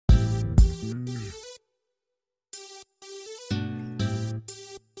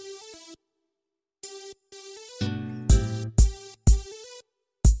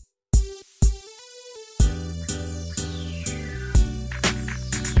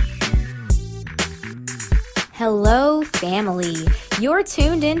Hello, family. You're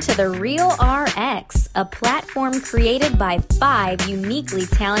tuned into The Real RX, a platform created by 5 uniquely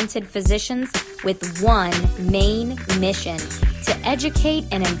talented physicians with one main mission: to educate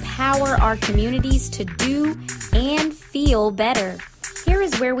and empower our communities to do and feel better. Here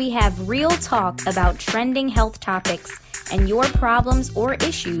is where we have real talk about trending health topics and your problems or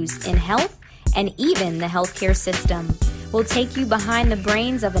issues in health and even the healthcare system. We'll take you behind the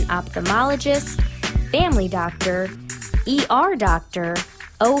brains of an ophthalmologist, family doctor, ER doctor,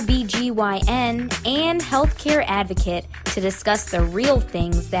 OBGYN, and healthcare advocate to discuss the real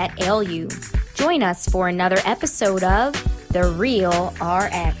things that ail you. Join us for another episode of The Real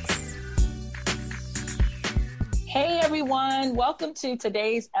RX. Hey everyone, welcome to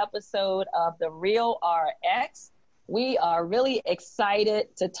today's episode of The Real RX. We are really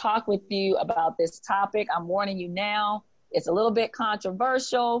excited to talk with you about this topic. I'm warning you now, it's a little bit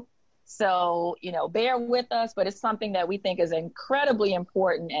controversial. So, bear with us, but it's something that we think is incredibly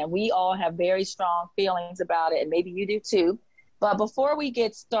important, and we all have very strong feelings about it, and maybe you do too. But before we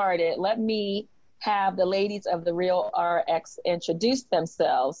get started, let me have the ladies of The Real RX introduce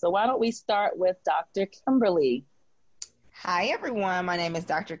themselves. So why don't we start with Dr. Kimberly? Hi, everyone. My name is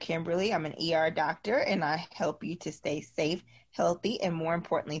Dr. Kimberly. I'm an ER doctor, and I help you to stay safe, healthy, and more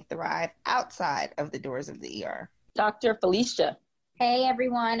importantly, thrive outside of the doors of the ER. Dr. Felicia. Hey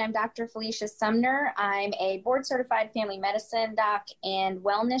everyone, I'm Dr. Felicia Sumner. I'm a board-certified family medicine doc and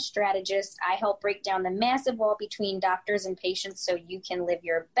wellness strategist. I help break down the massive wall between doctors and patients so you can live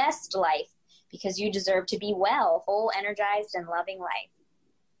your best life, because you deserve to be well, whole, energized, and loving life.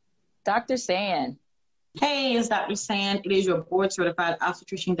 Dr. Sand. Hey, it's Dr. Sand. It is your board-certified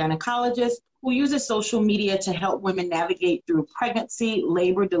obstetrician gynecologist who uses social media to help women navigate through pregnancy,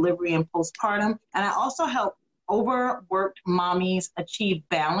 labor, delivery, and postpartum. And I also help overworked mommies achieve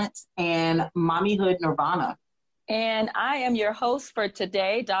balance and mommyhood nirvana. And I am your host for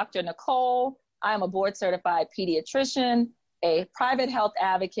today, Dr. Nicole. I am a board-certified pediatrician, a private health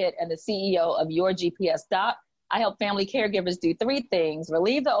advocate, and the CEO of Your GPS Doc. I help family caregivers do 3 things: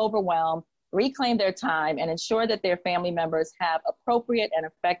 relieve the overwhelm, reclaim their time, and ensure that their family members have appropriate and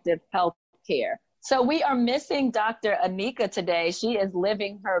effective health care. So we are missing Dr. Anika today. She is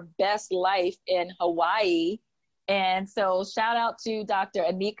living her best life in Hawaii. And so shout out to Dr.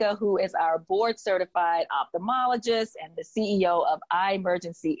 Anika, who is our board certified ophthalmologist and the CEO of Eye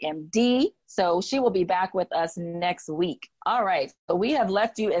Emergency MD. So she will be back with us next week. All right, so we have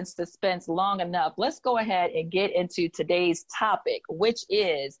left you in suspense long enough. Let's go ahead and get into today's topic, which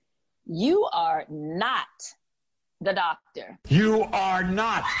is: you are not the doctor. You are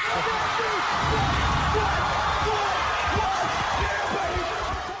not.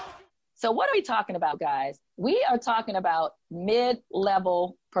 So what are we talking about, guys? We are talking about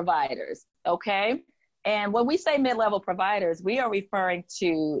mid-level providers, okay? And when we say mid-level providers, we are referring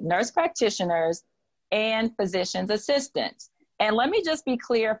to nurse practitioners and physician's assistants. And let me just be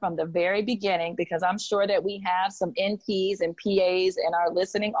clear from the very beginning, because I'm sure that we have some NPs and PAs in our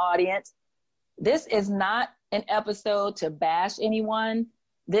listening audience. This is not an episode to bash anyone.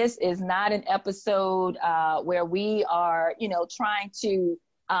 This is not an episode where we are, trying to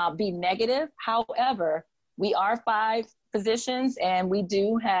be negative. However, we are 5 physicians and we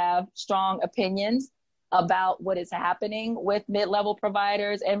do have strong opinions about what is happening with mid-level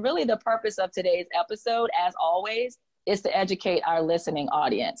providers. And really the purpose of today's episode, as always, is to educate our listening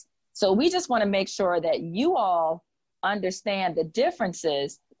audience. So we just want to make sure that you all understand the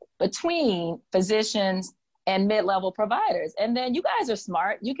differences between physicians and mid-level providers. And then you guys are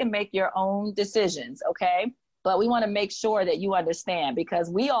smart. You can make your own decisions, okay? But we want to make sure that you understand, because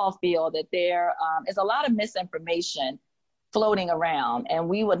we all feel that there is a lot of misinformation floating around, and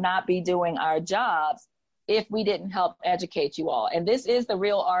we would not be doing our jobs if we didn't help educate you all. And this is The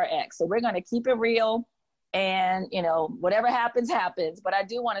Real RX. So we're going to keep it real, and, whatever happens, happens. But I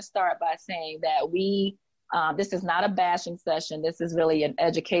do want to start by saying that this is not a bashing session. This is really an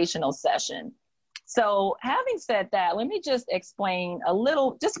educational session. So having said that, let me just explain a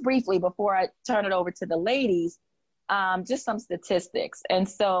little, just briefly, before I turn it over to the ladies, just some statistics. And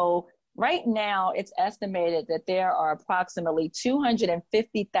so right now, it's estimated that there are approximately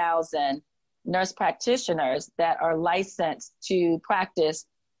 250,000 nurse practitioners that are licensed to practice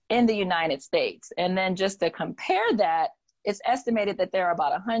in the United States. And then just to compare that, it's estimated that there are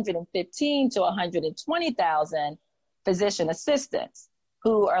about 115 to 120,000 physician assistants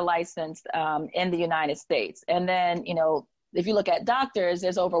who are licensed in the United States. And then, if you look at doctors,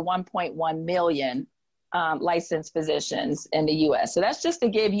 there's over 1.1 million licensed physicians in the US. So that's just to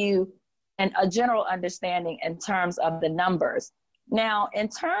give you a general understanding in terms of the numbers. Now, in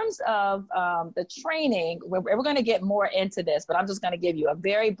terms of the training, we're going to get more into this, but I'm just going to give you a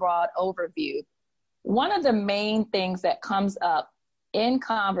very broad overview. One of the main things that comes up in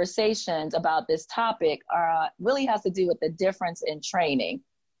conversations about this topic really has to do with the difference in training.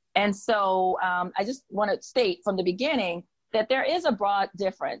 And so I just want to state from the beginning that there is a broad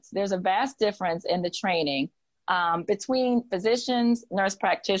difference. There's a vast difference in the training between physicians, nurse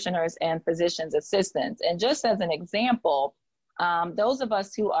practitioners, and physician's assistants. And just as an example, those of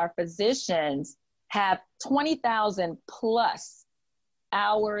us who are physicians have 20,000 plus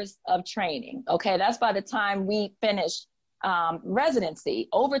hours of training. Okay, that's by the time we finish residency,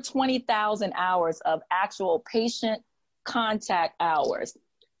 over 20,000 hours of actual patient contact hours.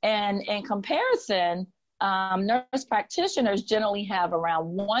 And in comparison, nurse practitioners generally have around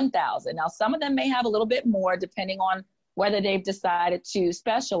 1,000. Now, some of them may have a little bit more depending on whether they've decided to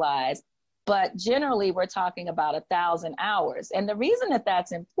specialize, but generally we're talking about 1,000 hours. And the reason that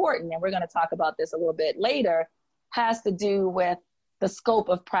that's important, and we're going to talk about this a little bit later, has to do with the scope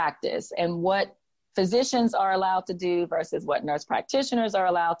of practice and what physicians are allowed to do versus what nurse practitioners are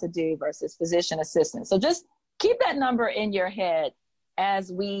allowed to do versus physician assistants. So just keep that number in your head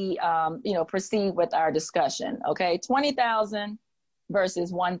as we proceed with our discussion. Okay, 20,000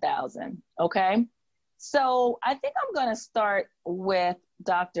 versus 1,000. Okay, so I think I'm going to start with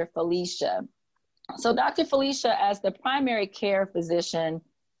Dr. Felicia. So Dr. Felicia, as the primary care physician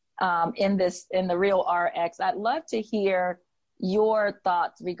in the Real RX, I'd love to hear your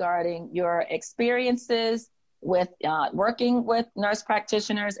thoughts regarding your experiences with working with nurse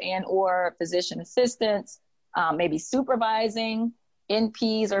practitioners and or physician assistants, maybe supervising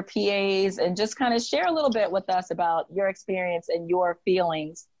NPs or PAs, and just kind of share a little bit with us about your experience and your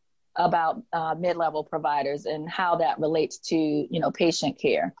feelings about mid-level providers and how that relates to, patient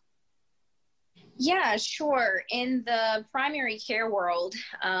care. Yeah, sure. In the primary care world,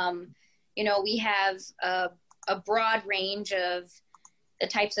 we have a broad range of the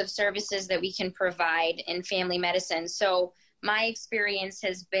types of services that we can provide in family medicine. So my experience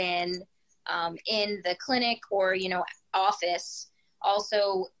has been in the clinic or, office,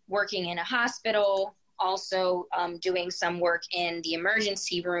 also working in a hospital, also doing some work in the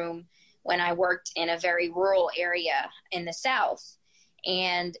emergency room when I worked in a very rural area in the South.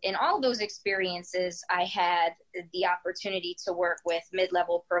 And in all those experiences, I had the opportunity to work with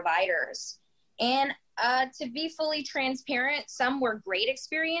mid-level providers. And to be fully transparent, some were great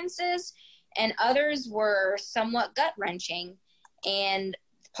experiences and others were somewhat gut-wrenching. And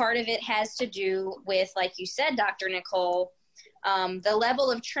part of it has to do with, like you said, Dr. Nicole, the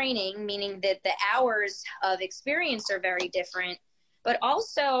level of training, meaning that the hours of experience are very different, but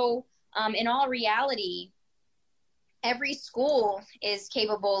also in all reality, every school is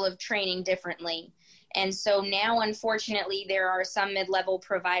capable of training differently. And so now, unfortunately, there are some mid-level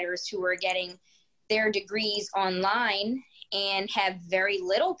providers who are getting their degrees online and have very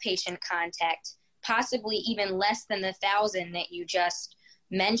little patient contact, possibly even less than the 1,000 that you just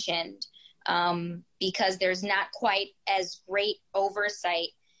mentioned, because there's not quite as great oversight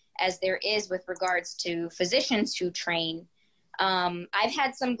as there is with regards to physicians who train. I've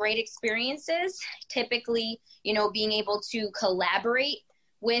had some great experiences, typically, being able to collaborate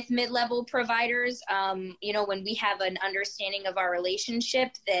with mid-level providers, when we have an understanding of our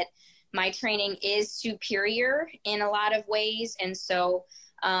relationship that my training is superior in a lot of ways. And so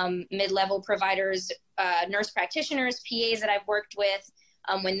mid-level providers, nurse practitioners, PAs that I've worked with,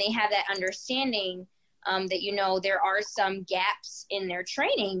 when they have that understanding that, there are some gaps in their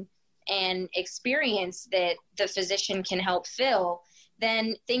training and experience that the physician can help fill,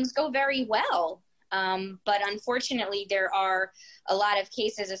 then things go very well. But unfortunately, there are a lot of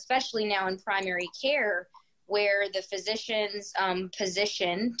cases, especially now in primary care, where the physician's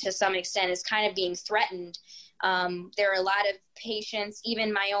position to some extent is kind of being threatened. There are a lot of patients,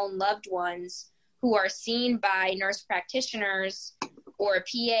 even my own loved ones, who are seen by nurse practitioners or a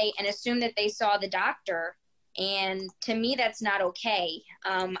PA and assume that they saw the doctor. And to me, that's not okay.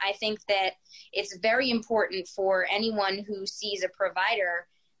 I think that it's very important for anyone who sees a provider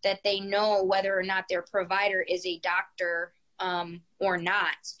that they know whether or not their provider is a doctor or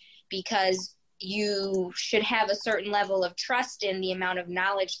not, because you should have a certain level of trust in the amount of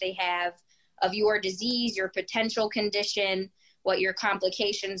knowledge they have of your disease, your potential condition, what your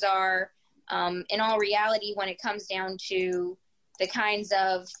complications are. In all reality, when it comes down to the kinds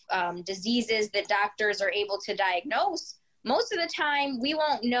of diseases that doctors are able to diagnose, most of the time we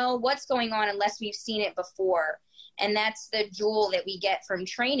won't know what's going on unless we've seen it before. And that's the jewel that we get from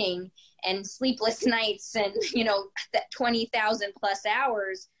training and sleepless nights and, that 20,000 plus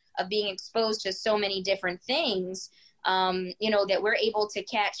hours of being exposed to so many different things. that we're able to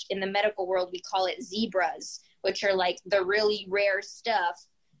catch. In the medical world, we call it zebras, which are like the really rare stuff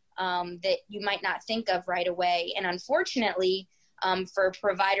that you might not think of right away. And unfortunately, for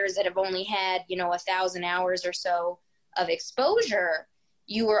providers that have only had, 1,000 hours or so of exposure,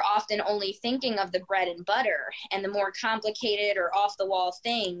 you were often only thinking of the bread and butter, and the more complicated or off the wall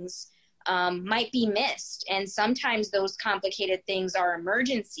things might be missed. And sometimes those complicated things are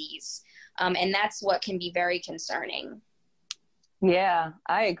emergencies. And that's what can be very concerning. Yeah,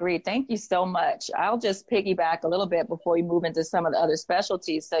 I agree. Thank you so much. I'll just piggyback a little bit before we move into some of the other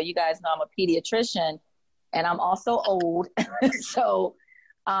specialties. So you guys know I'm a pediatrician and I'm also old. So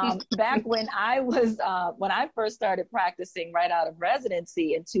back when when I first started practicing right out of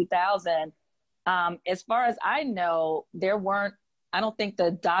residency in 2000, as far as I know, I don't think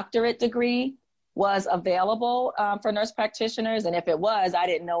the doctorate degree was available for nurse practitioners. And if it was, I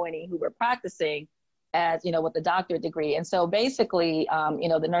didn't know any who were practicing as, with the doctorate degree. And so basically,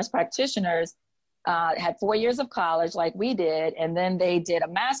 the nurse practitioners had 4 years of college like we did, and then they did a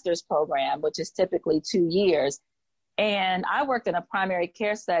master's program, which is typically 2 years. And I worked in a primary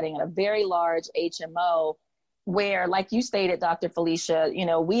care setting in a very large HMO where, like you stated, Dr. Felicia,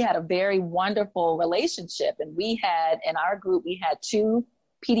 we had a very wonderful relationship. And in our group, we had 2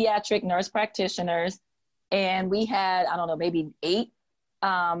 pediatric nurse practitioners, and we had, maybe 8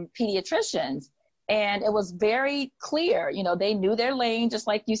 pediatricians. And it was very clear, they knew their lane, just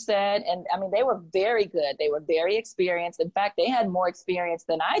like you said. And they were very good. They were very experienced. In fact, they had more experience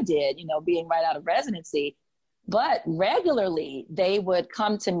than I did, being right out of residency. But regularly, they would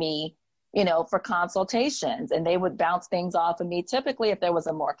come to me, for consultations, and they would bounce things off of me. Typically, if there was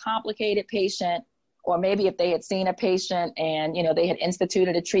a more complicated patient, or maybe if they had seen a patient and, they had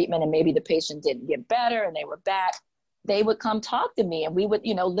instituted a treatment and maybe the patient didn't get better and they were back, they would come talk to me, and we would,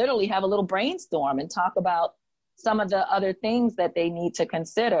 literally have a little brainstorm and talk about some of the other things that they need to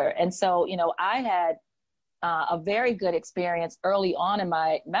consider. And so, I had a very good experience early on in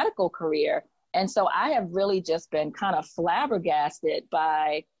my medical career. And so I have really just been kind of flabbergasted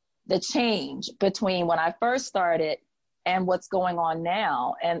by the change between when I first started and what's going on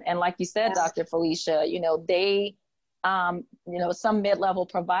now. And like you said, Dr. Felicia, they some mid-level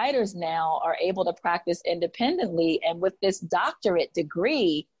providers now are able to practice independently. And with this doctorate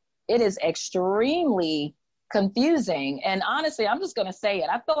degree, it is extremely confusing. And honestly, I'm just going to say it.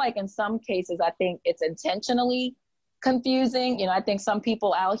 I feel like in some cases, I think it's intentionally confusing. I think some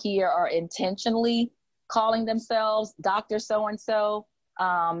people out here are intentionally calling themselves Dr. So-and-so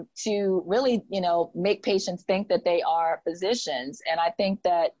to really, make patients think that they are physicians. And I think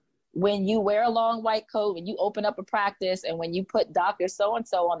that when you wear a long white coat, when you open up a practice, and when you put Dr.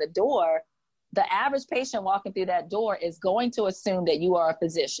 So-and-so on the door, the average patient walking through that door is going to assume that you are a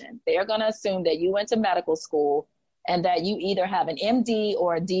physician. They're going to assume that you went to medical school and that you either have an MD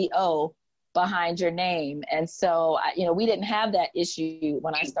or a DO behind your name. And so, we didn't have that issue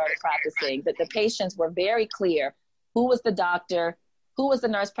when I started practicing, that the patients were very clear who was the doctor, who was the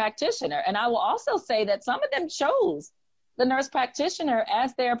nurse practitioner. And I will also say that some of them chose the nurse practitioner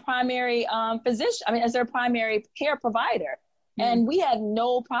as their primary physician, as their primary care provider. Mm-hmm. And we had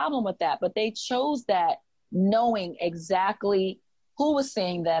no problem with that, but they chose that knowing exactly who was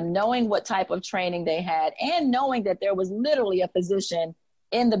seeing them, knowing what type of training they had, and knowing that there was literally a physician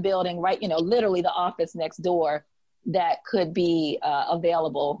in the building, right, literally the office next door, that could be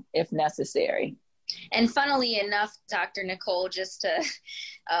available if necessary. And funnily enough, Dr. Nicole, just to,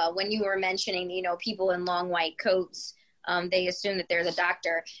 when you were mentioning, people in long white coats, they assume that they're the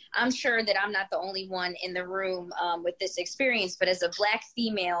doctor. I'm sure that I'm not the only one in the room with this experience, but as a Black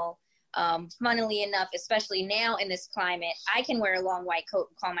female, funnily enough, especially now in this climate, I can wear a long white coat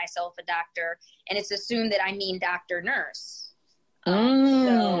and call myself a doctor, and it's assumed that I mean doctor nurse.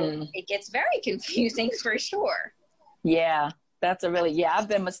 So it gets very confusing for sure. Yeah, I've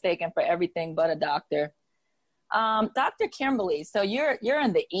been mistaken for everything but a doctor. Dr. Kimberly, so you're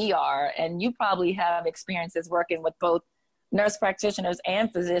in the ER, and you probably have experiences working with both nurse practitioners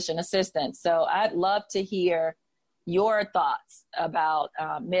and physician assistants. So I'd love to hear your thoughts about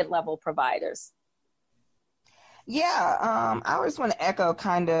mid-level providers. Yeah, I just want to echo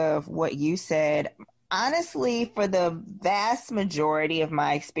kind of what you said. Honestly, for the vast majority of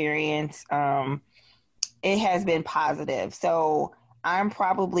my experience, it has been positive. So I'm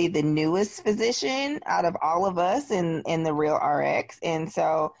probably the newest physician out of all of us in the Real RX. And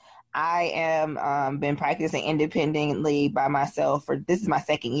so I am been practicing independently by myself this is my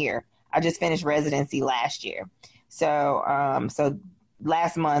second year. I just finished residency last year. So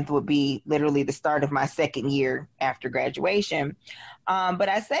last month would be literally the start of my second year after graduation. But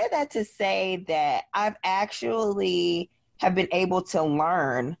I say that to say that I've actually have been able to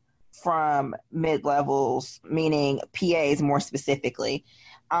learn from mid-levels, meaning PAs more specifically.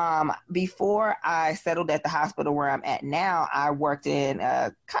 Before I settled at the hospital where I'm at now, I worked in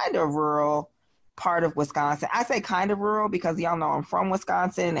a kind of rural part of Wisconsin. I say kind of rural because y'all know I'm from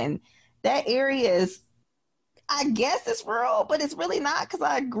Wisconsin, and that area is, I guess it's rural, but it's really not because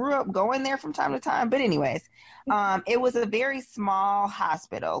I grew up going there from time to time. But anyways, it was a very small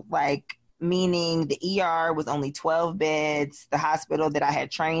hospital, like meaning the ER was only 12 beds. The hospital that I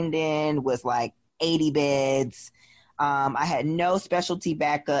had trained in was like 80 beds. I had no specialty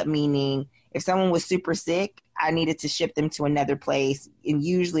backup, meaning if someone was super sick, I needed to ship them to another place. And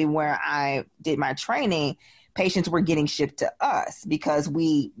usually where I did my training, patients were getting shipped to us because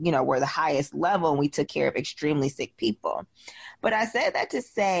we, were the highest level and we took care of extremely sick people. But I said that to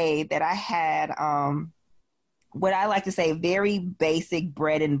say that I had what I like to say very basic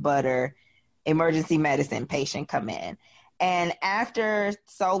bread and butter emergency medicine patient come in. And after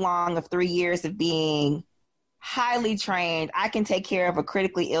so long of 3 years of being highly trained, I can take care of a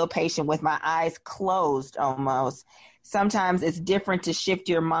critically ill patient with my eyes closed almost. Sometimes it's different to shift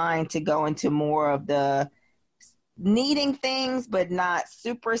your mind to go into more of the needing things, but not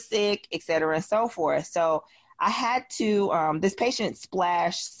super sick, et cetera, and so forth. So I had to, this patient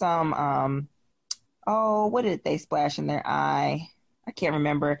splashed some, what did they splash in their eye? I can't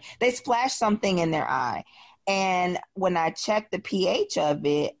remember. They splashed something in their eye. And when I checked the pH of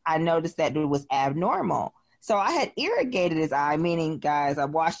it, I noticed that it was abnormal. So I had irrigated his eye, meaning, guys, I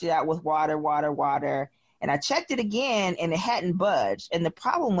washed it out with water, and I checked it again, and it hadn't budged. And the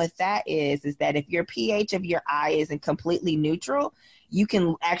problem with that is that if your pH of your eye isn't completely neutral, you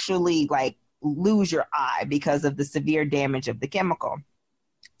can actually lose your eye because of the severe damage of the chemical.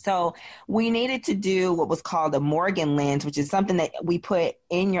 So we needed to do what was called a Morgan lens, which is something that we put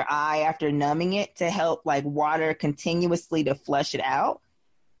in your eye after numbing it to help water continuously to flush it out.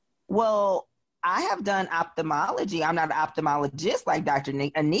 Well, I have done ophthalmology. I'm not an ophthalmologist like Dr.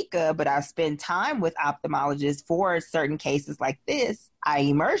 Anika, but I've spent time with ophthalmologists for certain cases like this, eye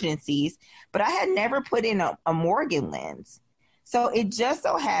emergencies, but I had never put in a Morgan lens. So it just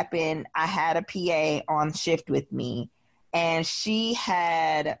so happened I had a PA on shift with me, and she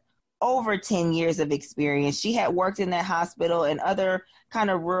had over 10 years of experience. She had worked in that hospital and other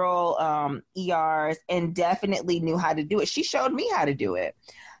kind of rural ERs and definitely knew how to do it. She showed me how to do it.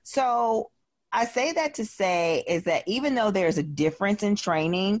 So I say that to say is that even though there's a difference in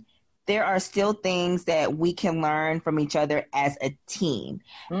training, there are still things that we can learn from each other as a team.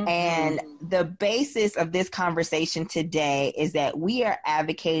 Mm-hmm. And the basis of this conversation today is that we are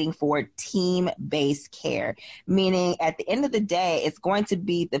advocating for team-based care, meaning at the end of the day, it's going to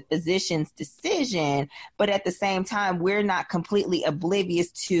be the physician's decision, but at the same time, we're not completely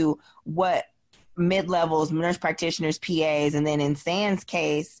oblivious to what mid-levels, nurse practitioners, PAs, and then in San's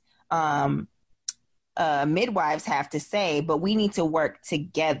case, midwives have to say, but we need to work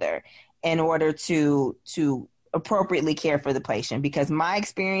together in order to appropriately care for the patient. Because my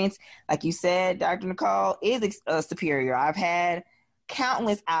experience, like you said, Dr. Nicole, is superior. I've had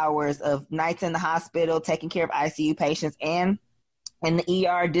countless hours of nights in the hospital taking care of ICU patients and in the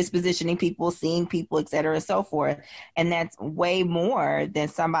ER, dispositioning people, seeing people, et cetera, and so forth. And that's way more than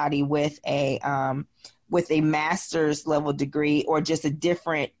somebody with a master's level degree or just a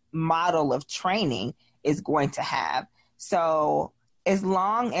different model of training is going to have. So as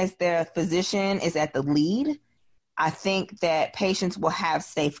long as the physician is at the lead, I think that patients will have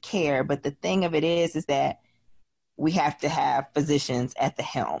safe care. But the thing of it is that we have to have physicians at the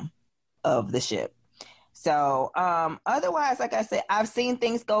helm of the ship. So otherwise, like I said, I've seen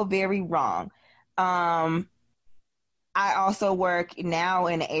things go very wrong. I also work now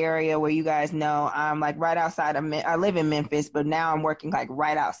in an area where you guys know I'm right outside of, I live in Memphis, but now I'm working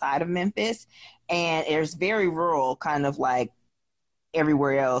right outside of Memphis, and it's very rural, kind of like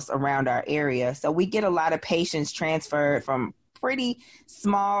everywhere else around our area. So we get a lot of patients transferred from pretty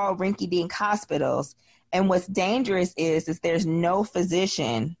small rinky-dink hospitals. And what's dangerous is there's no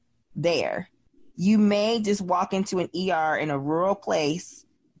physician there. You may just walk into an ER in a rural place,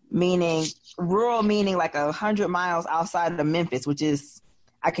 meaning 100 miles outside of Memphis, which is,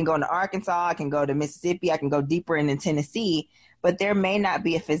 I can go into Arkansas, I can go to Mississippi, I can go deeper into Tennessee, but there may not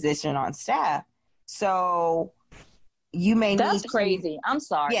be a physician on staff. So you may That's need crazy. I'm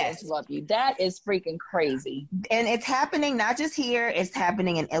sorry Yes. to interrupt you. That is freaking crazy. And it's happening not just here, it's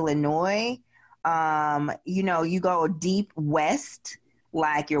happening in Illinois. You go deep west,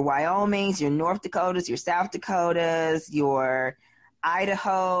 like your Wyomings, your North Dakotas, your South Dakotas, your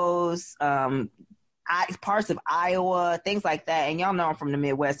Idaho's, parts of Iowa, things like that. And y'all know I'm from the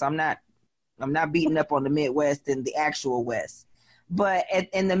Midwest, so I'm not beating up on the Midwest and the actual West. But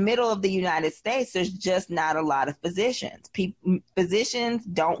in the middle of the United States, there's just not a lot of physicians. Physicians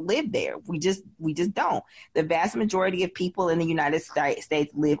don't live there. We just don't. The vast majority of people in the United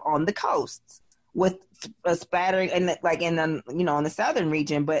States live on the coasts, with a spattering, and like in the in the southern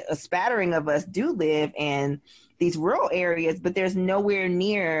region, but a spattering of us do live in these rural areas. But there's nowhere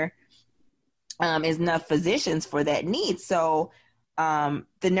near enough physicians for that need. So the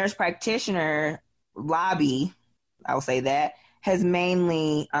nurse practitioner lobby, I will say that, has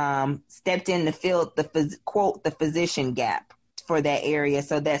mainly stepped in to fill the physician gap for that area,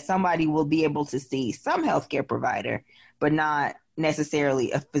 so that somebody will be able to see some healthcare provider, but not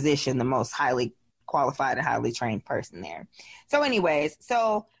necessarily a physician, the most highly qualified and highly trained person there. So anyways,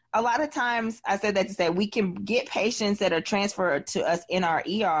 a lot of times, I said that to say, we can get patients that are transferred to us in our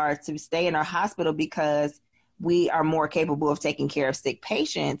ER to stay in our hospital because we are more capable of taking care of sick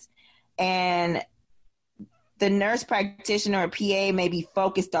patients. And the nurse practitioner or PA may be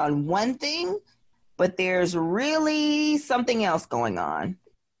focused on one thing, but there's really something else going on.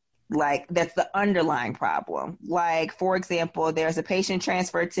 Like, that's the underlying problem. Like, for example, there's a patient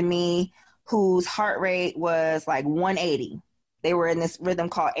transferred to me whose heart rate was like 180. They were in this rhythm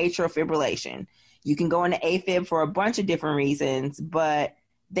called atrial fibrillation. You can go into AFib for a bunch of different reasons, but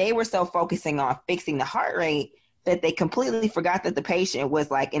they were so focusing on fixing the heart rate that they completely forgot that the patient was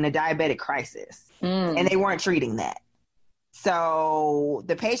like in a diabetic crisis, and they weren't treating that. So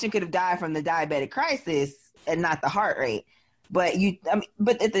the patient could have died from the diabetic crisis and not the heart rate. But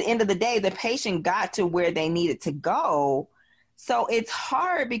at the end of the day, the patient got to where they needed to go. So it's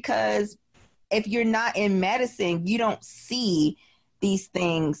hard because if you're not in medicine, you don't see these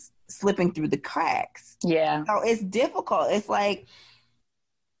things slipping through the cracks. Yeah. So it's difficult.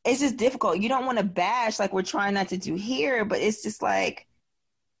 It's just difficult. You don't want to bash like we're trying not to do here, but it's just like,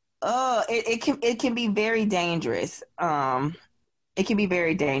 it can be very dangerous. It can be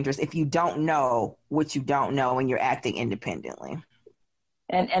very dangerous if you don't know what you don't know and you're acting independently.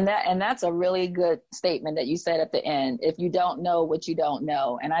 And that's a really good statement that you said at the end. If you don't know what you don't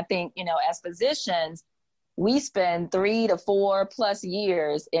know. And I think, as physicians, we spend 3 to 4 plus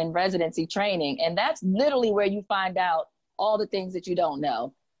years in residency training. And that's literally where you find out all the things that you don't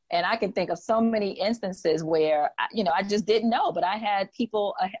know. And I can think of so many instances where, I just didn't know, but I had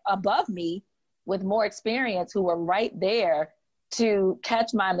people above me with more experience who were right there to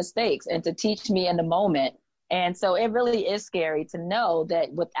catch my mistakes and to teach me in the moment. And so it really is scary to know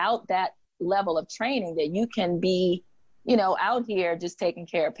that without that level of training that you can be, out here just taking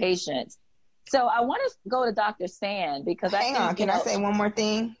care of patients. So I want to go to Dr. Sand because Can I say one more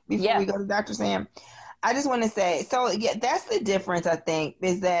thing before we go to Dr. Sand? I just want to say, that's the difference, I think,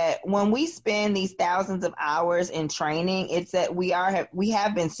 is that when we spend these thousands of hours in training, it's that we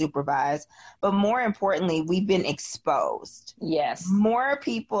have been supervised, but more importantly, we've been exposed. Yes. More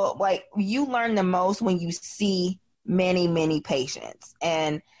people, like, you learn the most when you see many, many patients.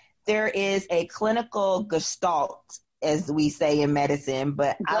 And there is a clinical gestalt, as we say in medicine,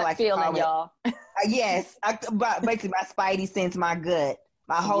 but I like feeling, to call it, y'all. Yes. Basically, my spidey sense, my gut.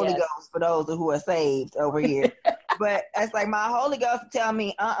 My Holy Ghost for those who are saved over here. But it's like my Holy Ghost tell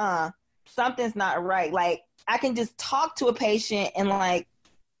me, something's not right. Like, I can just talk to a patient and like,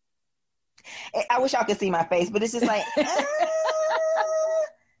 I wish y'all could see my face, but it's just like,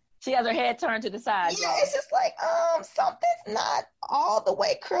 she has her head turned to the side. Yeah, it's just like, something's not all the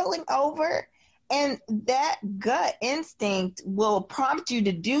way curling over. And that gut instinct will prompt you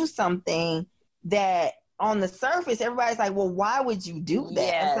to do something that on the surface, everybody's like, well, why would you do that?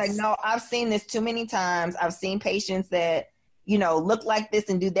 Yes. It's like, no, I've seen this too many times. I've seen patients that, look like this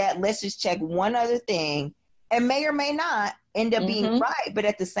and do that. Let's just check one other thing, and may or may not end up being right. But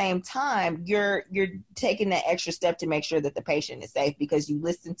at the same time, you're taking that extra step to make sure that the patient is safe because you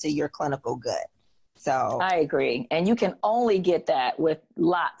listen to your clinical gut. So I agree. And you can only get that with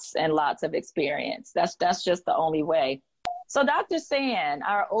lots and lots of experience. That's just the only way. So Dr. Sand,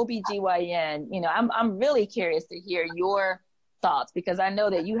 our OBGYN, I'm really curious to hear your thoughts because I know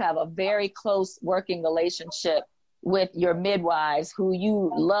that you have a very close working relationship with your midwives who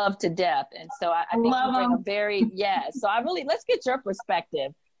you love to death. And so I think you bring let's get your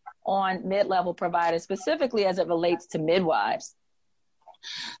perspective on mid-level providers, specifically as it relates to midwives.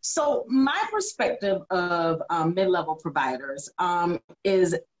 So my perspective of mid-level providers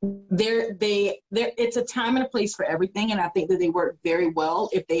is it's a time and a place for everything. And I think that they work very well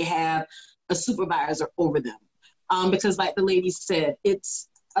if they have a supervisor over them. Because like the lady said, it's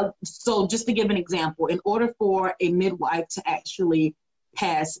so just to give an example, in order for a midwife to actually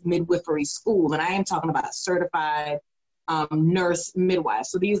pass midwifery school, and I am talking about certified nurse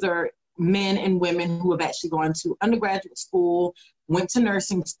midwives. So these are men and women who have actually gone to undergraduate school, went to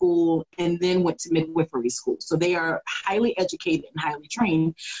nursing school, and then went to midwifery school. So they are highly educated and highly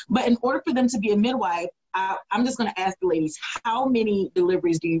trained. But in order for them to be a midwife, I'm just going to ask the ladies, how many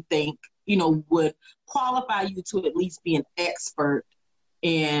deliveries do you think, would qualify you to at least be an expert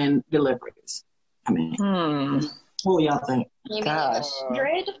in deliveries? I mean, what do y'all think? Maybe Gosh.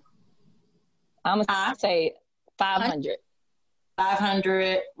 100? I'm going to say 500.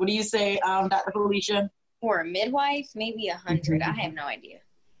 500. What do you say, Dr. Felicia? For a midwife, maybe 100. I have no idea.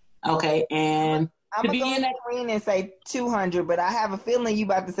 Okay, and I'm going to go in that green and say 200, but I have a feeling you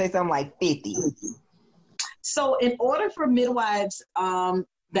about to say something like 50. So in order for midwives,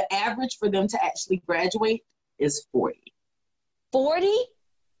 the average for them to actually graduate is 40. 40?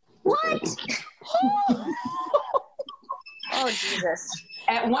 What? Oh, Jesus.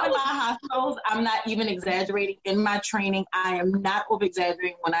 At one of my hospitals, I'm not even exaggerating. In my training, I am not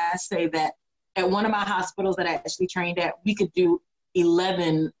over-exaggerating when I say that at one of my hospitals that I actually trained at, we could do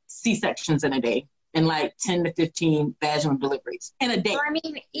 11 C-sections in a day and like 10 to 15 vaginal deliveries in a day. Well, I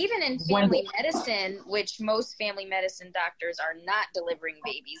mean, even in family medicine, which most family medicine doctors are not delivering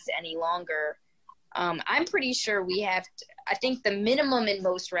babies any longer, I'm pretty sure we have to, I think the minimum in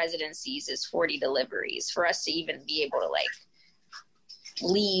most residencies is 40 deliveries for us to even be able to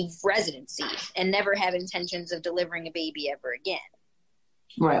leave residency and never have intentions of delivering a baby ever again.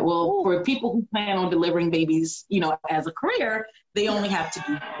 Right. Well, for people who plan on delivering babies, as a career, they only have to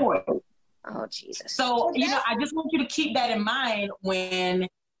do 40. Oh, Jesus. So, I just want you to keep that in mind when,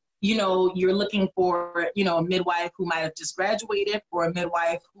 you're looking for, a midwife who might have just graduated or a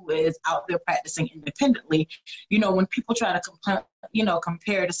midwife who is out there practicing independently. When people try to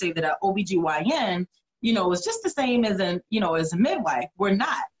compare to say that an OBGYN, is just the same as as a midwife. We're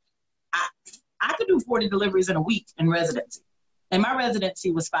not. I could do 40 deliveries in a week in residency. And my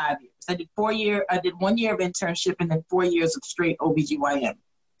residency was 5 years. I did 1 year of internship and then 4 years of straight OBGYN.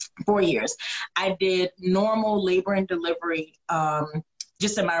 4 years. I did normal labor and delivery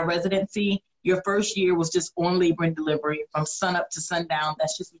just in my residency. Your first year was just on labor and delivery from sun up to sundown.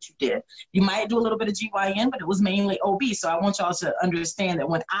 That's just what you did. You might do a little bit of GYN, but it was mainly OB. So I want y'all to understand that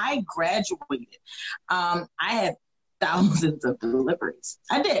when I graduated, I had thousands of deliveries.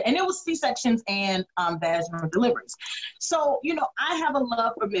 I did. And it was C-sections and vaginal deliveries. So, I have a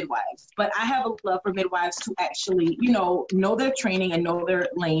love for midwives, but I have a love for midwives who actually, know their training and know their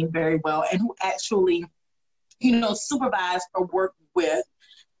lane very well and who actually, supervise or work with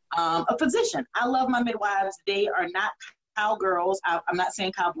a physician. I love my midwives. They are not cowgirls. I'm not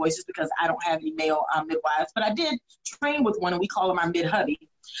saying cowboys just because I don't have any male midwives, but I did train with one and we call them our mid-hubby.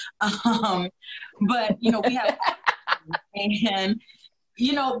 But, we have... And,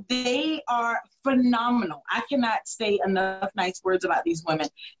 they are phenomenal. I cannot say enough nice words about these women.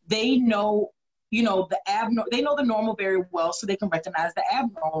 They know, they know the normal very well, so they can recognize the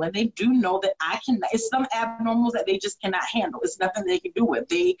abnormal. And they do know that it's some abnormals that they just cannot handle. It's nothing they can do with.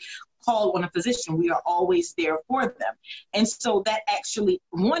 They call on a physician. We are always there for them. And so that actually,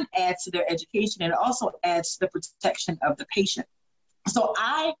 one, adds to their education, and it also adds to the protection of the patient. So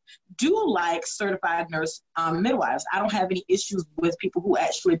I do like certified nurse midwives. I don't have any issues with people who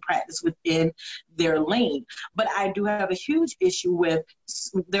actually practice within their lane, but I do have a huge issue with,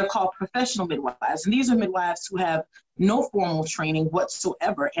 they're called professional midwives. And these are midwives who have no formal training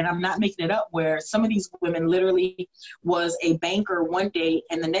whatsoever. And I'm not making it up, where some of these women literally was a banker one day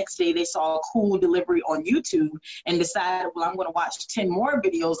and the next day they saw a cool delivery on YouTube and decided, well, I'm going to watch 10 more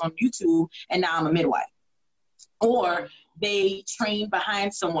videos on YouTube and now I'm a midwife. Or they trained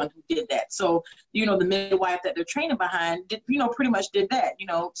behind someone who did that. So, the midwife that they're training behind did, pretty much did that,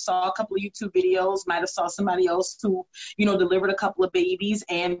 saw a couple of YouTube videos, might have saw somebody else who, delivered a couple of babies,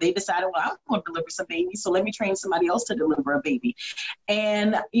 and they decided, well, I'm going to deliver some babies, so let me train somebody else to deliver a baby.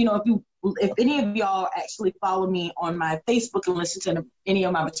 And, if any of y'all actually follow me on my Facebook and listen to any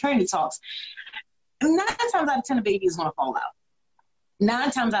of my maternity talks, 9 times out of 10, a baby is going to fall out.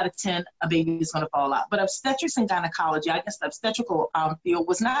 9 times out of 10, a baby is going to fall out. But obstetrics and gynecology, I guess the obstetrical field,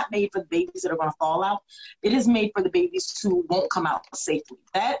 was not made for the babies that are going to fall out. It is made for the babies who won't come out safely.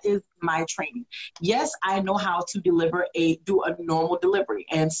 That is my training. Yes, I know how to do a normal delivery.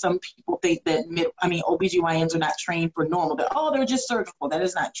 And some people think that, OBGYNs are not trained for normal. They're just surgical. That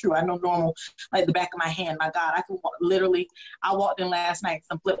is not true. I know normal like the back of my hand. My God, I walked in last night,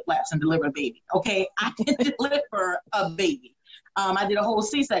 some flip-flops, and delivered a baby. Okay, I can deliver a baby. I did a whole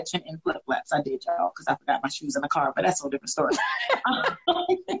C-section in flip-flops. I did, y'all, because I forgot my shoes in the car, but that's a whole different story.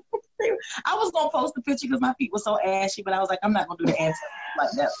 I was going to post the picture because my feet were so ashy, but I was like, I'm not going to do the answer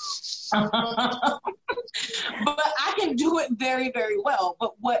like that. But I can do it very, very well.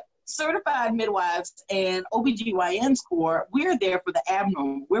 But what certified midwives and OBGYNs for, we're there for the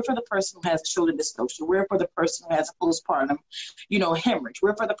abnormal. We're for the person who has a shoulder dystocia. We're for the person who has a postpartum, hemorrhage.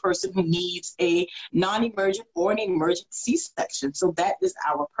 We're for the person who needs a non-emergent or an emergent C-section. So that is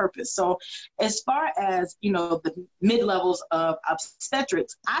our purpose. So as far as, the mid-levels of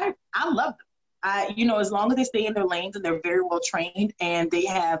obstetrics, I love them. As long as they stay in their lanes and they're very well trained and they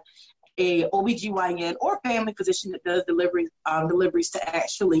have a OBGYN or family physician that does deliveries to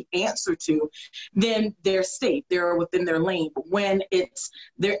actually answer to, then they're safe. They're within their lane. But when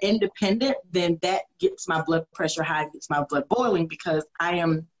they're independent, then that gets my blood pressure high, gets my blood boiling, because I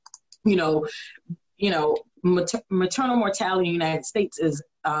am, maternal mortality in the United States is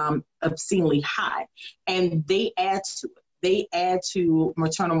obscenely high, and they add to it. They add to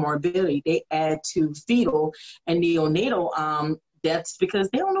maternal morbidity. They add to fetal and neonatal deaths because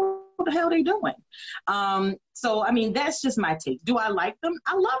they don't know what the hell they're doing. So, that's just my take. Do I like them?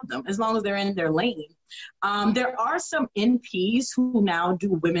 I love them as long as they're in their lane. There are some NPs who now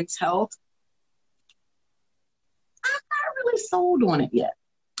do women's health. I'm not really sold on it yet.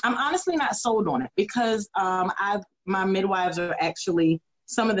 I'm honestly not sold on it because my midwives are actually,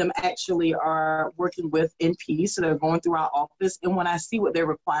 some of them actually are working with NPs, so they're going through our office. And when I see what they're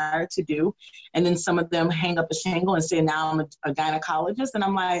required to do, and then some of them hang up a shingle and say, now I'm a gynecologist. And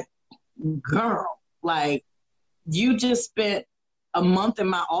I'm like, girl, like, you just spent a month in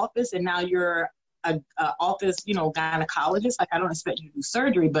my office and now you're a office, gynecologist. Like, I don't expect you to do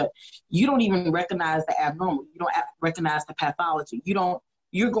surgery, but you don't even recognize the abnormal. You don't recognize the pathology.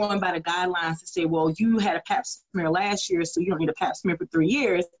 You're going by the guidelines to say, well, you had a pap smear last year, so you don't need a pap smear for 3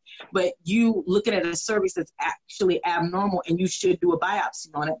 years, but you looking at a cervix that's actually abnormal and you should do a biopsy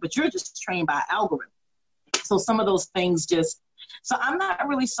on it, but you're just trained by algorithm. So some of those things so I'm not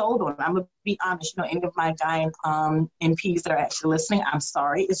really sold on it. I'm going to be honest, any of my gyne NPs that are actually listening, I'm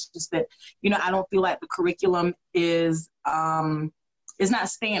sorry. It's just that, I don't feel like the curriculum is not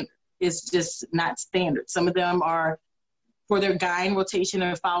standard. It's just not standard. Some of them are, for their gyne rotation,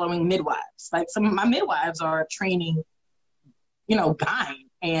 are following midwives. Like, some of my midwives are training, gyne,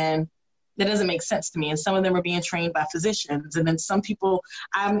 and that doesn't make sense to me. And some of them are being trained by physicians. And then some people,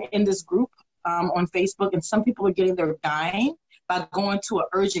 I'm in this group on Facebook, and some people are getting their gyne by going to an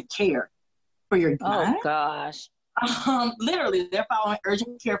urgent care for your gyne. Oh, gosh. Literally, they're following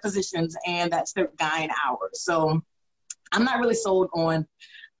urgent care physicians, and that's their gyne hours. So I'm not really sold on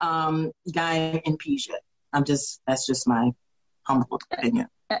gyne NPs yet. That's just my humble opinion.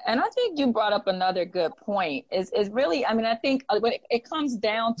 And I think you brought up another good point is really, I think it comes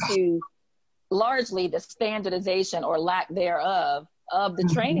down to largely the standardization or lack thereof of the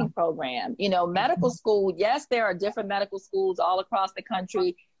training program. Medical school, yes, there are different medical schools all across the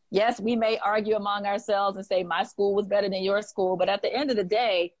country. Yes, we may argue among ourselves and say my school was better than your school, but at the end of the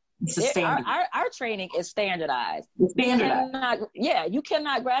day, our training is standardized. You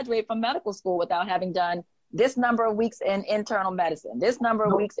cannot graduate from medical school without having done this number of weeks in internal medicine, this number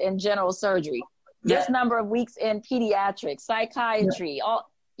of weeks in general surgery, this number of weeks in pediatrics, psychiatry,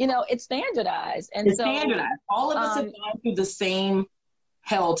 it's standardized. And it's standardized. All of us have gone through the same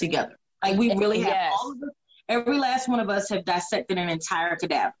hell together. Like, we really have. All of us, every last one of us have dissected an entire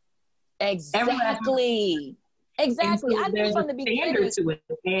cadaver. Exactly. Exactly. So I think from the beginning. To it.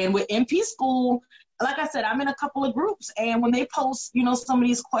 And with NP school, like I said, I'm in a couple of groups, and when they post, some of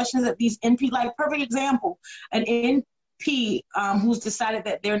these questions at these NP, like, perfect example, an NP who's decided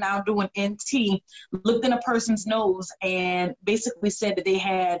that they're now doing NT, looked in a person's nose and basically said that they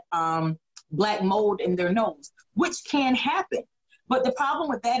had black mold in their nose, which can happen. But the problem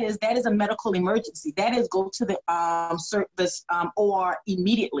with that is a medical emergency. That is, go to the OR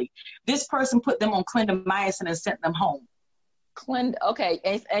immediately. This person put them on clindamycin and sent them home. Okay,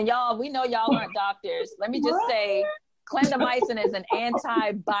 and y'all, we know y'all aren't doctors. Let me just say, clindamycin is an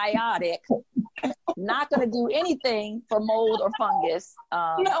antibiotic. Not going to do anything for mold or fungus.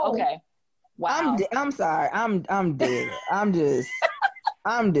 No. Okay. Wow. I'm sorry. I'm dead. I'm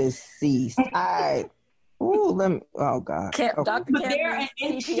deceased. Oh God. Dr. But they're an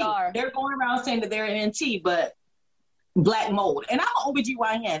NT. They're going around saying that they're an NT, but black mold. And I'm an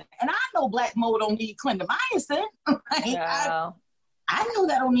OBGYN, and I know black mold don't need clindamycin. Wow. I know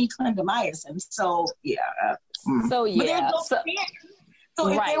that don't need clindamycin. So yeah. So yeah. But there's no standard. So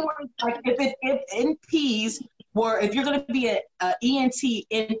if right. they were like, if NPs Where if you're going to be a ENT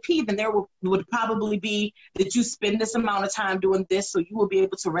NP, then there would probably be that you spend this amount of time doing this, so you will be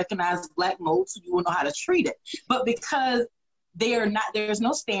able to recognize black mold, so you will know how to treat it. But because there's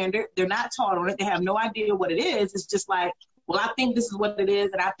no standard, they're not taught on it, they have no idea what it is. It's just like, well, I think this is what it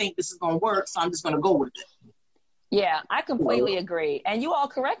is, and I think this is going to work, so I'm just going to go with it. Yeah, I completely agree. And you all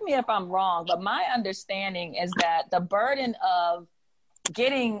correct me if I'm wrong, but my understanding is that the burden of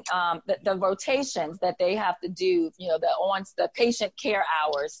getting the rotations that they have to do, the patient care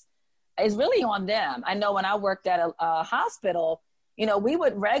hours is really on them. I know when I worked at a hospital, we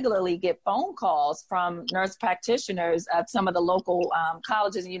would regularly get phone calls from nurse practitioners at some of the local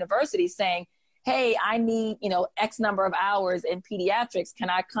colleges and universities saying, hey, I need, X number of hours in pediatrics. Can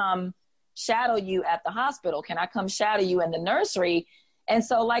I come shadow you at the hospital? Can I come shadow you in the nursery? And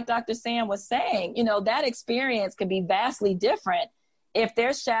so like Dr. Sam was saying, that experience can be vastly different if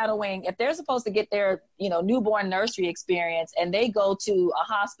they're shadowing, if they're supposed to get their, newborn nursery experience and they go to a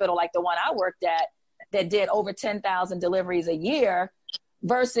hospital like the one I worked at that did over 10,000 deliveries a year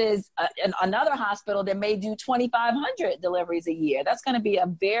versus another hospital that may do 2,500 deliveries a year. That's going to be a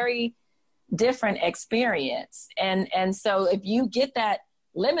very different experience. And so if you get that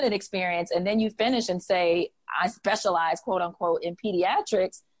limited experience and then you finish and say, I specialize, quote unquote, in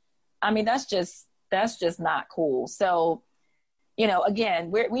pediatrics, I mean, that's just not cool. So,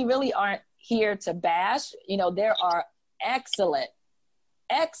 again, we really aren't here to bash. There are excellent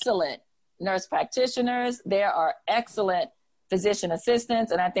nurse practitioners. There are excellent physician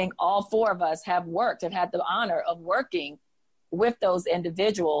assistants. And I think all four of us have had the honor of working with those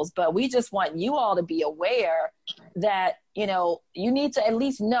individuals. But we just want you all to be aware that, you need to at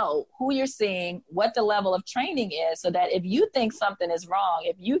least know who you're seeing, what the level of training is, so that if you think something is wrong,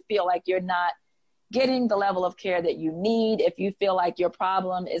 if you feel like you're not getting the level of care that you need, if you feel like your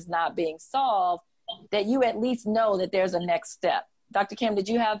problem is not being solved, that you at least know that there's a next step. Dr. Kim, did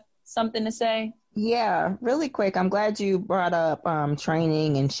you have something to say? Yeah, really quick. I'm glad you brought up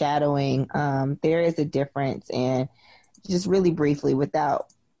training and shadowing. There is a difference, and just really briefly, without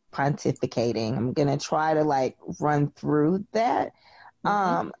pontificating, I'm going to try to run through that.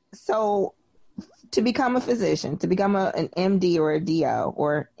 So to become a physician, to become an MD or a DO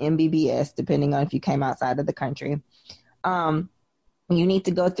or MBBS, depending on if you came outside of the country, you need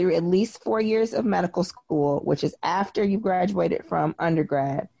to go through at least 4 years of medical school, which is after you graduated from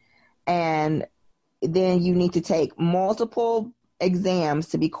undergrad. And then you need to take multiple exams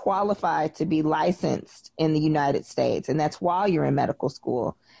to be qualified to be licensed in the United States. And that's while you're in medical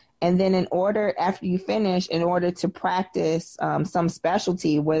school. And then after you finish, in order to practice some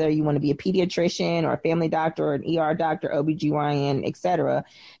specialty, whether you want to be a pediatrician or a family doctor or an ER doctor, OBGYN, et cetera,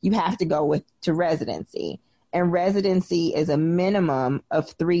 you have to go to residency. And residency is a minimum of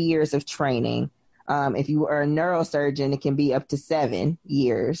 3 years of training. If you are a neurosurgeon, it can be up to 7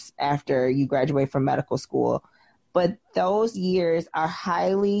 years after you graduate from medical school. But those years are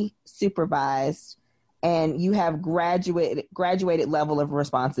highly supervised, and you have graduated level of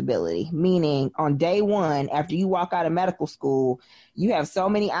responsibility, meaning on day one, after you walk out of medical school, you have so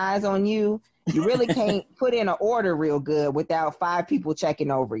many eyes on you, you really can't put in an order real good without 5 people checking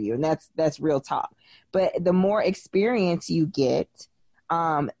over you. And that's real talk. But the more experience you get,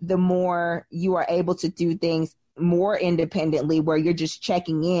 the more you are able to do things more independently, where you're just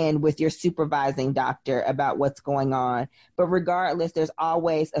checking in with your supervising doctor about what's going on. But regardless, there's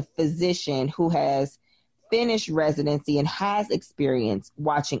always a physician who has finished residency and has experience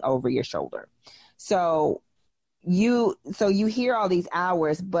watching over your shoulder. So you hear all these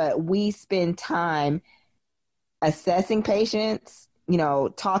hours, but we spend time assessing patients,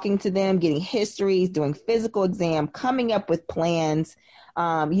 talking to them, getting histories, doing physical exam, coming up with plans,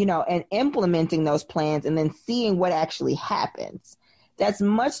 and implementing those plans, and then seeing what actually happens. That's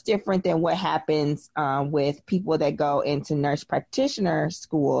much different than what happens with people that go into nurse practitioner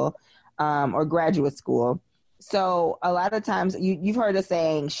school or graduate school. So a lot of times you've heard us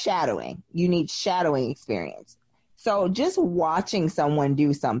saying shadowing. You need shadowing experience. So just watching someone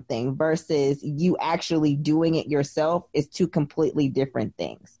do something versus you actually doing it yourself is two completely different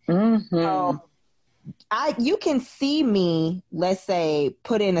things. Mm-hmm. So you can see me, let's say,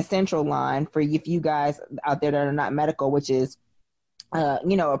 put in a central line for if you guys out there that are not medical, which is,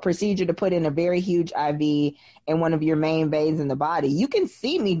 a procedure to put in a very huge IV in one of your main veins in the body. You can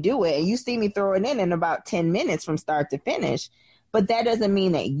see me do it, and you see me throw it in about 10 minutes from start to finish, but that doesn't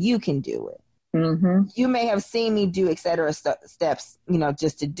mean that you can do it. Mm-hmm. You may have seen me do et cetera steps,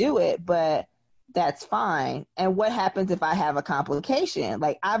 just to do it, but that's fine. And what happens if I have a complication?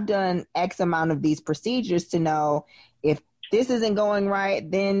 Like, I've done X amount of these procedures to know if this isn't going right,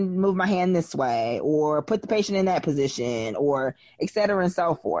 then move my hand this way, or put the patient in that position, or et cetera and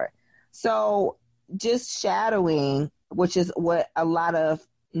so forth. So just shadowing, which is what a lot of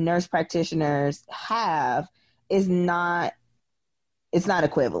nurse practitioners have, is not, it's not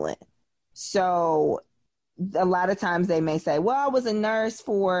equivalent. So a lot of times they may say, well, I was a nurse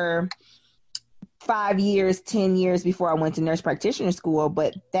for 5 years, 10 years before I went to nurse practitioner school,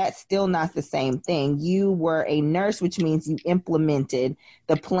 but that's still not the same thing. You were a nurse, which means you implemented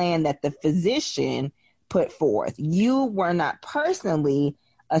the plan that the physician put forth. You were not personally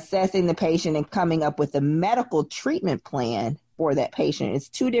assessing the patient and coming up with a medical treatment plan for that patient. It's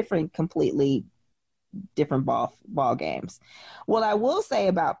two different, completely different ball games. What I will say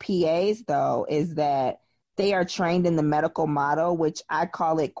about PAs, though, is that they are trained in the medical model, which I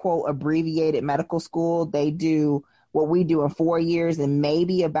call it, quote, abbreviated medical school. They do what we do in 4 years and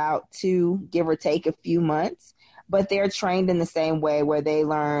maybe about 2, give or take a few months. But they're trained in the same way, where they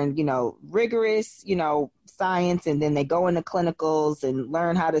learn, rigorous, science, and then they go into clinicals and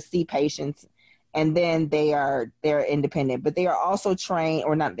learn how to see patients. And then they're independent, but they are also trained,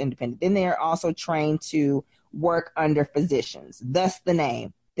 or not independent, then they are also trained to work under physicians. Thus the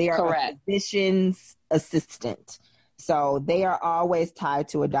name. They are Correct. A physician's assistant. So they are always tied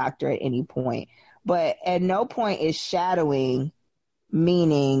to a doctor at any point. But at no point is shadowing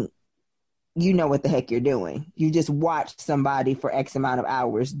meaning you know what the heck you're doing. You just watch somebody for X amount of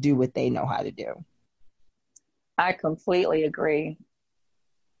hours do what they know how to do. I completely agree.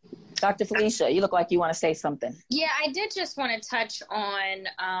 Dr. Felicia, you look like you want to say something. Yeah, I did just want to touch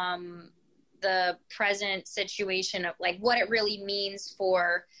on the present situation of like what it really means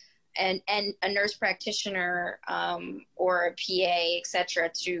for and a nurse practitioner or a PA, et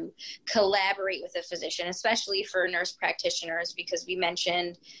cetera, to collaborate with a physician, especially for nurse practitioners, because we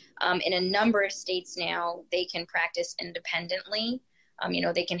mentioned in a number of states now, they can practice independently.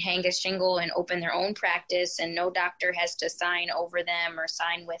 They can hang a shingle and open their own practice, and no doctor has to sign over them or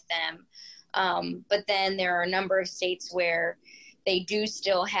sign with them. But then there are a number of states where they do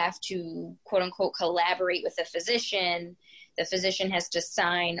still have to, quote unquote, collaborate with a physician. The physician has to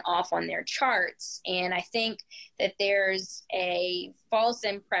sign off on their charts. And I think that there's a false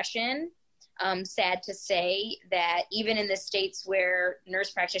impression, sad to say, that even in the states where nurse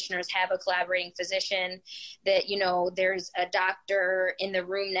practitioners have a collaborating physician, that, there's a doctor in the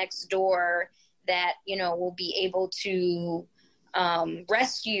room next door that, will be able to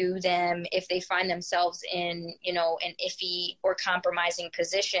rescue them if they find themselves in, an iffy or compromising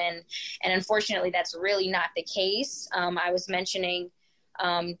position. And unfortunately, that's really not the case. I was mentioning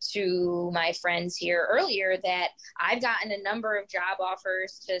to my friends here earlier that I've gotten a number of job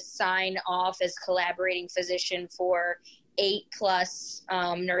offers to sign off as collaborating physician for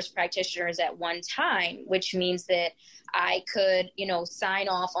 8+ nurse practitioners at one time, which means that I could, sign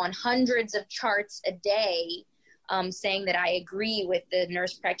off on hundreds of charts a day, saying that I agree with the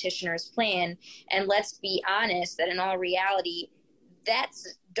nurse practitioner's plan. And let's be honest that in all reality,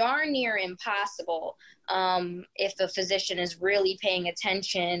 that's darn near impossible if a physician is really paying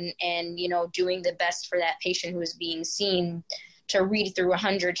attention and, doing the best for that patient who is being seen, to read through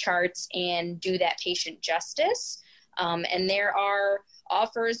 100 charts and do that patient justice. And there are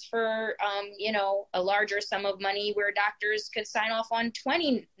offers for, a larger sum of money where doctors could sign off on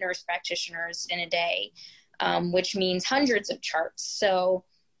 20 nurse practitioners in a day, which means hundreds of charts. So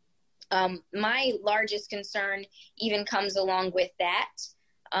my largest concern even comes along with that,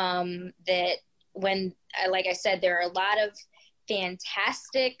 that when, like I said, there are a lot of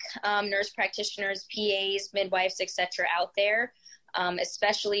fantastic nurse practitioners, PAs, midwives, et cetera, out there,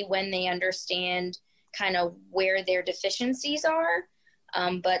 especially when they understand kind of where their deficiencies are.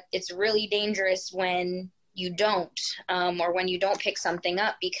 But it's really dangerous when you don't, or when you don't pick something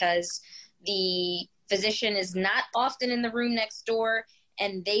up, because the physician is not often in the room next door,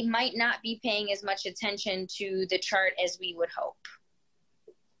 and they might not be paying as much attention to the chart as we would hope.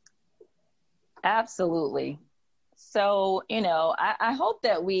 Absolutely. So, I hope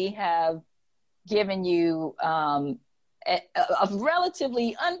that we have given you a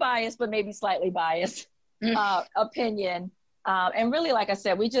relatively unbiased, but maybe slightly biased opinion. And really, like I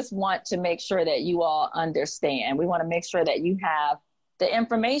said, we just want to make sure that you all understand. We want to make sure that you have the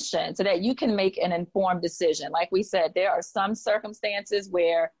information so that you can make an informed decision. Like we said, there are some circumstances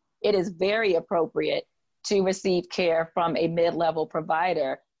where it is very appropriate to receive care from a mid-level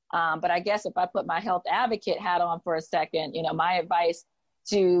provider. But I guess if I put my health advocate hat on for a second, my advice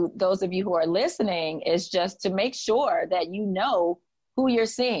to those of you who are listening is just to make sure that you know who you're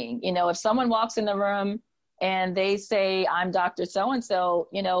seeing. If someone walks in the room and they say, I'm Dr. So-and-so,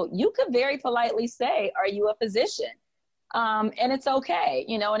 you could very politely say, are you a physician? And it's okay,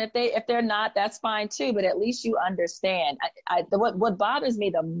 you know, and if they're not, that's fine too, but at least you understand. What bothers me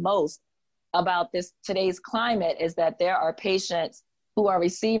the most about today's climate is that there are patients who are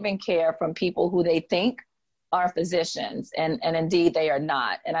receiving care from people who they think are physicians, and indeed they are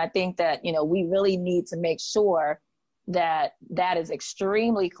not. And I think that, you know, we really need to make sure that that is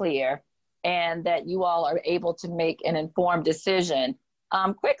extremely clear and that you all are able to make an informed decision.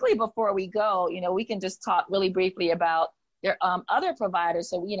 Quickly before we go, you know, we can just talk really briefly about their other providers.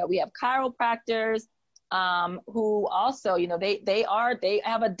 So, you know, we have chiropractors who also, you know, they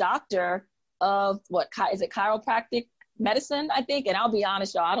have a doctor of is it chiropractic medicine, I think. And I'll be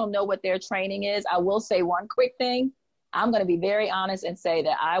honest, y'all, I don't know what their training is. I will say one quick thing. I'm going to be very honest and say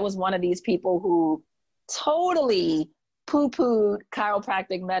that I was one of these people who totally poo-pooed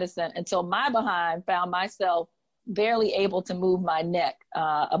chiropractic medicine until my behind found myself barely able to move my neck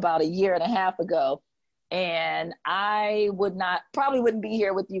about a year and a half ago. And I probably wouldn't be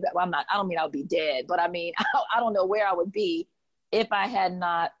here with you. Well, I don't mean I would be dead, but I mean, I don't know where I would be if I had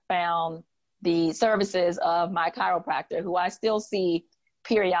not found the services of my chiropractor, who I still see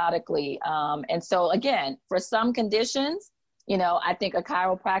periodically. And so again, for some conditions, you know, I think a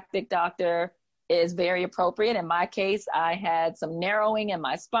chiropractic doctor is very appropriate. In my case, I had some narrowing in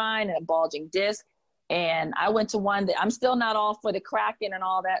my spine and a bulging disc. And I went to one that I'm still not all for the cracking and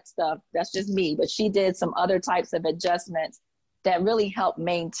all that stuff. That's just me. But she did some other types of adjustments that really helped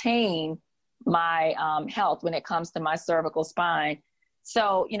maintain my health when it comes to my cervical spine.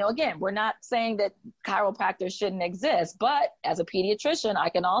 So, you know, again, we're not saying that chiropractors shouldn't exist, but as a pediatrician, I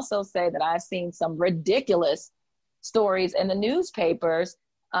can also say that I've seen some ridiculous stories in the newspapers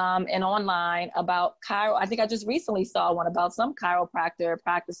and online about I think I just recently saw one about some chiropractor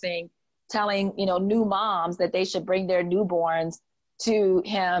telling, you know, new moms that they should bring their newborns to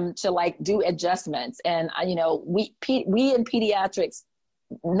him to like do adjustments. And, you know, we in pediatrics,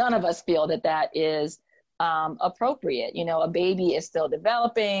 none of us feel that is appropriate. You know, a baby is still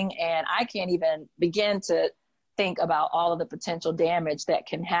developing, and I can't even begin to think about all of the potential damage that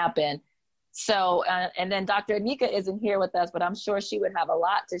can happen. So, and then Dr. Anika isn't here with us, but I'm sure she would have a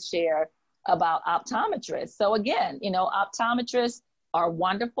lot to share about optometrists. So again, you know, optometrists are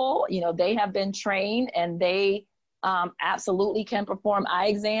wonderful. You know, they have been trained and they absolutely can perform eye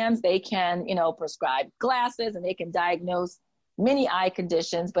exams. They can, you know, prescribe glasses and they can diagnose many eye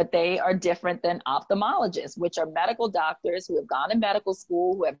conditions, but they are different than ophthalmologists, which are medical doctors who have gone to medical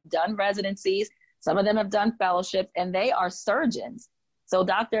school, who have done residencies. Some of them have done fellowships, and they are surgeons. So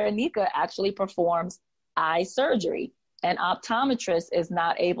Dr. Anika actually performs eye surgery, and optometrist is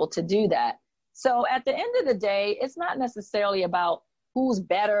not able to do that. So at the end of the day, it's not necessarily about who's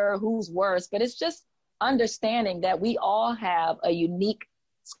better, who's worse, but it's just understanding that we all have a unique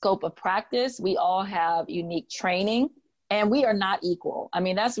scope of practice. We all have unique training, and we are not equal. I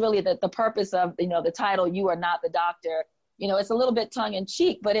mean, that's really the purpose of, you know, the title, You Are Not the Doctor. You know, it's a little bit tongue in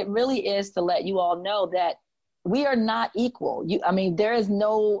cheek, but it really is to let you all know that we are not equal. There is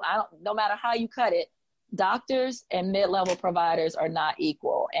no matter how you cut it, doctors and mid-level providers are not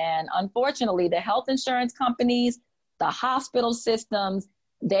equal. And unfortunately, the health insurance companies, the hospital systems,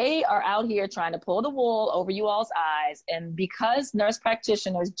 they are out here trying to pull the wool over you all's eyes. And because nurse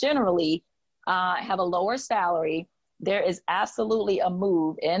practitioners generally have a lower salary, there is absolutely a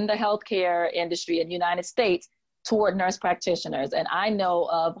move in the healthcare industry in the United States toward nurse practitioners. And I know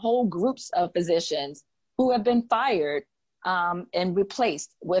of whole groups of physicians who have been fired and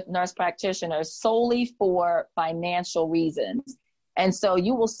replaced with nurse practitioners solely for financial reasons. And so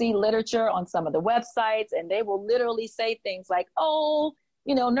you will see literature on some of the websites, and they will literally say things like, oh,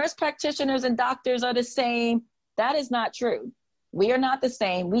 you know, nurse practitioners and doctors are the same. That is not true. We are not the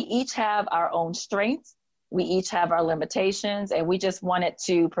same. We each have our own strengths. We each have our limitations, and we just wanted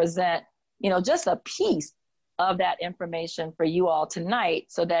to present, you know, just a piece of that information for you all tonight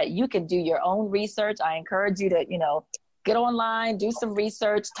so that you can do your own research. I encourage you to, you know, get online, do some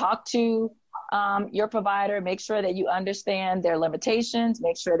research, talk to your provider, make sure that you understand their limitations,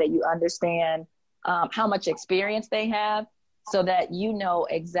 make sure that you understand how much experience they have so that you know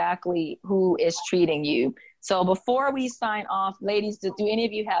exactly who is treating you. So before we sign off, ladies, do any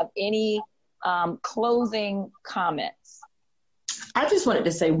of you have any closing comments? I just wanted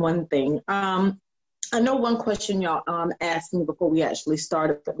to say one thing. I know one question y'all asked me before we actually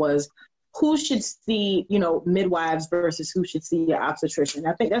started was, who should see, you know, midwives versus who should see your obstetrician?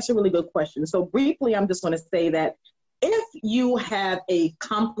 I think that's a really good question. So briefly, I'm just going to say that if you have a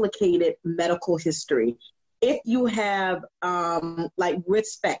complicated medical history, if you have like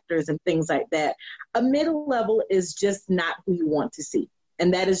risk factors and things like that, a middle level is just not who you want to see.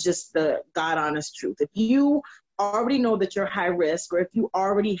 And that is just the God honest truth. If you already know that you're high risk, or if you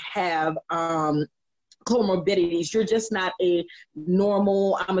already have comorbidities, you're just not a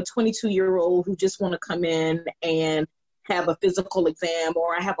normal, I'm a 22-year-old who just want to come in and have a physical exam,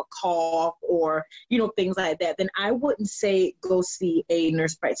 or I have a cough, or, things like that, then I wouldn't say go see a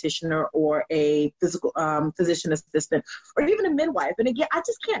nurse practitioner or a physical physician assistant, or even a midwife. And again, I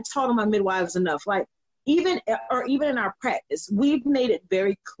just can't talk to my midwives enough. Like, even in our practice, we've made it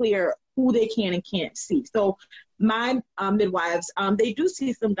very clear who they can and can't see. So my midwives, they do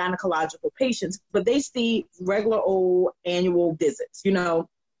see some gynecological patients, but they see regular old annual visits.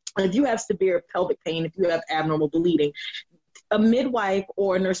 If you have severe pelvic pain, if you have abnormal bleeding, a midwife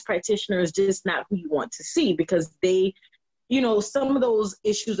or a nurse practitioner is just not who you want to see, because they, some of those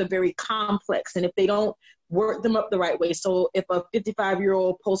issues are very complex. And if they don't work them up the right way. So if a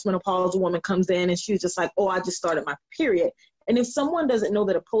 55-year-old postmenopausal woman comes in and she's just like, oh, I just started my period. And if someone doesn't know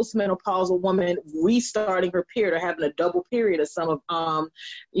that a postmenopausal woman restarting her period or having a double period, as some of,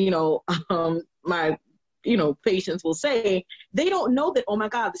 my patients will say, they don't know that, oh my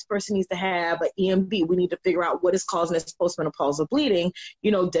God, this person needs to have an EMB. We need to figure out what is causing this postmenopausal bleeding.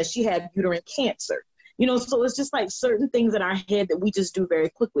 Does she have uterine cancer? So it's just like certain things in our head that we just do very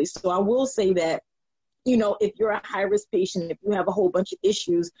quickly. So I will say that, if you're a high-risk patient, if you have a whole bunch of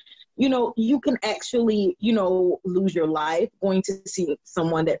issues, you can actually, lose your life going to see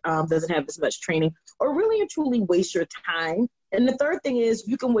someone that doesn't have as much training, or really and truly waste your time. And the third thing is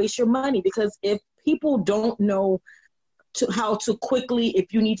you can waste your money, because if people don't know how to quickly,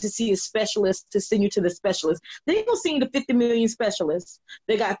 if you need to see a specialist, to send you to the specialist, they don't send you to 50 million specialists.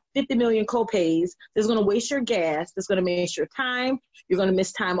 They got 50 million copays. That's going to waste your gas. That's going to waste your time. You're going to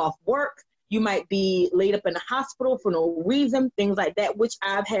miss time off work. You might be laid up in the hospital for no reason, things like that, which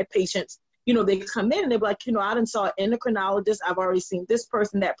I've had patients, they come in and they're like, I done saw an endocrinologist. I've already seen this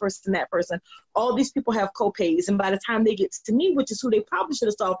person, that person, that person. All these people have copays. And by the time they get to me, which is who they probably should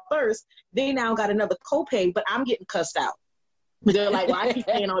have saw first, they now got another copay, but I'm getting cussed out. They're like, well, I keep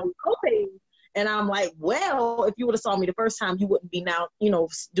paying all these copays. And I'm like, well, if you would have saw me the first time, you wouldn't be now,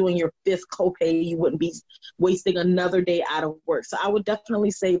 doing your fifth copay. You wouldn't be wasting another day out of work. So I would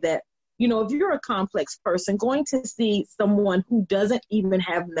definitely say that, if you're a complex person, going to see someone who doesn't even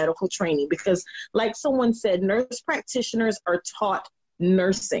have medical training, because like someone said, nurse practitioners are taught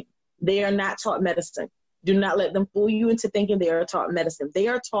nursing. They are not taught medicine. Do not let them fool you into thinking they are taught medicine. They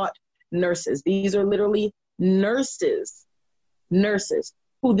are taught nurses. These are literally nurses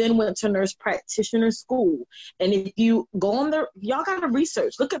who then went to nurse practitioner school. And if you go on y'all got to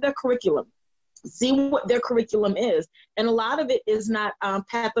research, look at their curriculum. See what their curriculum is. And a lot of it is not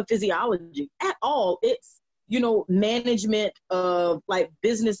pathophysiology at all. It's, management of like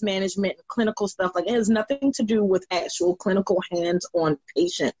business management and clinical stuff. Like, it has nothing to do with actual clinical hands-on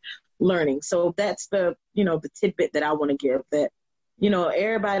patient learning. So that's the tidbit that I want to give, that,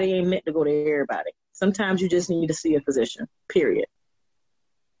 everybody ain't meant to go to everybody. Sometimes you just need to see a physician, period.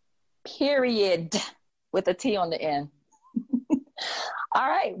 Period. With a T on the end. All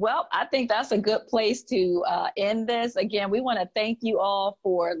right. Well, I think that's a good place to end this. Again, we want to thank you all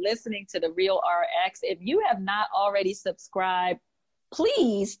for listening to The Real RX. If you have not already subscribed,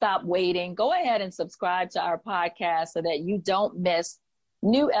 please stop waiting. Go ahead and subscribe to our podcast so that you don't miss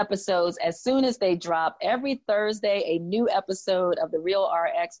new episodes as soon as they drop. Every Thursday, a new episode of The Real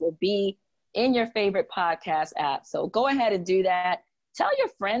RX will be in your favorite podcast app. So go ahead and do that. Tell your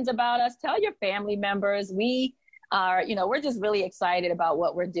friends about us. Tell your family members. We are, we're just really excited about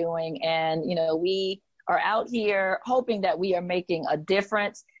what we're doing. And, we are out here hoping that we are making a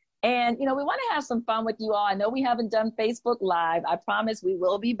difference. And, we want to have some fun with you all. I know we haven't done Facebook Live. I promise we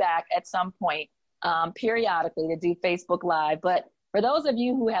will be back at some point periodically to do Facebook Live. But for those of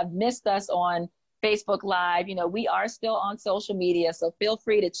you who have missed us on Facebook Live, we are still on social media. So feel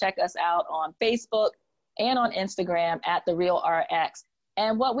free to check us out on Facebook and on Instagram at The Real RX.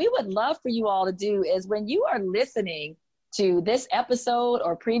 And what we would love for you all to do is, when you are listening to this episode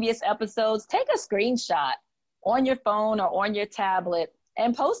or previous episodes, take a screenshot on your phone or on your tablet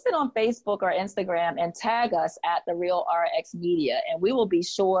and post it on Facebook or Instagram and tag us at The Real RX Media. And we will be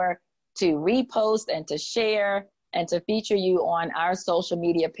sure to repost and to share and to feature you on our social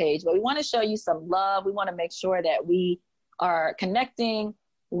media page. But we want to show you some love. We want to make sure that we are connecting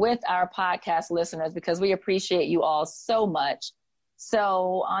with our podcast listeners, because we appreciate you all so much.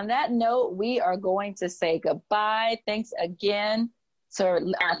 So on that note, we are going to say goodbye. Thanks again for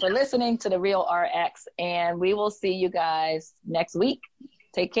listening to The Real RX, and we will see you guys next week.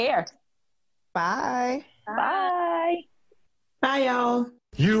 Take care. Bye. Bye. Bye, y'all.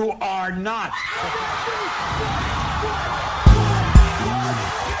 You are not.